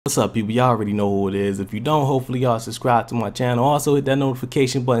What's up, people? Y'all already know who it is. If you don't, hopefully y'all subscribe to my channel. Also hit that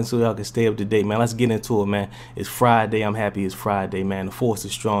notification button so y'all can stay up to date, man. Let's get into it, man. It's Friday. I'm happy it's Friday, man. The force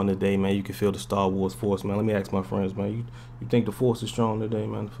is strong today, man. You can feel the Star Wars force, man. Let me ask my friends, man. You think the force is strong today,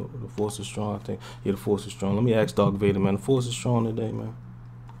 man? The force is strong. I think, yeah, the force is strong. Let me ask Darth Vader, man. The force is strong today, man.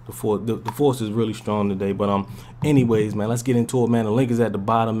 The force is really strong today. But anyways, man, let's get into it, man. The link is at the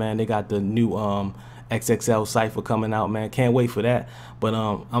bottom, man. They got the new XXL Cypher coming out, man. Can't wait for that. But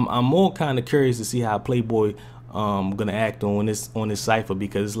I'm more kind of curious to see how Playboy gonna act on this Cypher,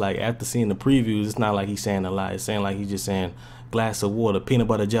 because it's like, after seeing the previews, it's not like he's saying a lie. It's saying like he's just saying glass of water, peanut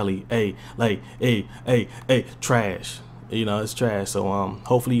butter jelly, hey, trash. You know, it's trash. So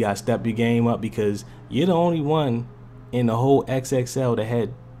hopefully you guys step your game up, because you're the only one in the whole XXL that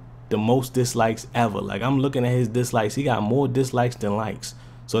had the most dislikes ever. Like, I'm looking at his dislikes. He got more dislikes than likes.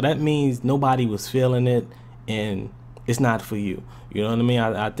 So that means nobody was feeling it, and it's not for you. You know what I mean?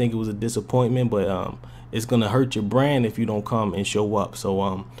 I think it was a disappointment, but it's gonna hurt your brand if you don't come and show up.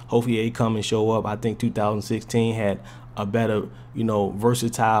 So hopefully they come and show up. I think 2016 had a better, you know,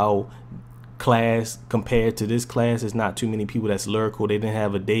 versatile class compared to this class. It's not too many people that's lyrical. They didn't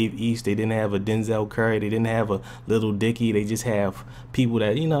have a Dave East, they didn't have a Denzel Curry, they didn't have a Little Dicky. They just have people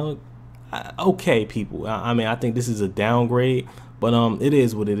that, you know, okay people. I mean, I think this is a downgrade, but it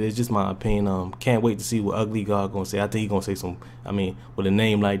is what it is. Just my opinion. Can't wait to see what Ugly God gonna say. I think he gonna say some, I mean, with a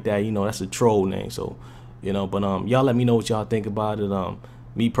name like that, you know, that's a troll name. So, you know, but y'all let me know what y'all think about it.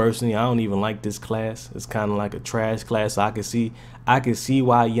 Me personally, I don't even like this class. It's kind of like a trash class. So I can see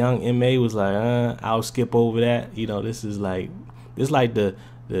why Young MA was like, I'll skip over that. You know, this is like the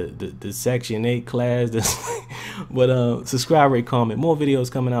Section 8 class. But subscribe, rate, comment. More videos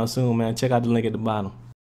coming out soon, man. Check out the link at the bottom.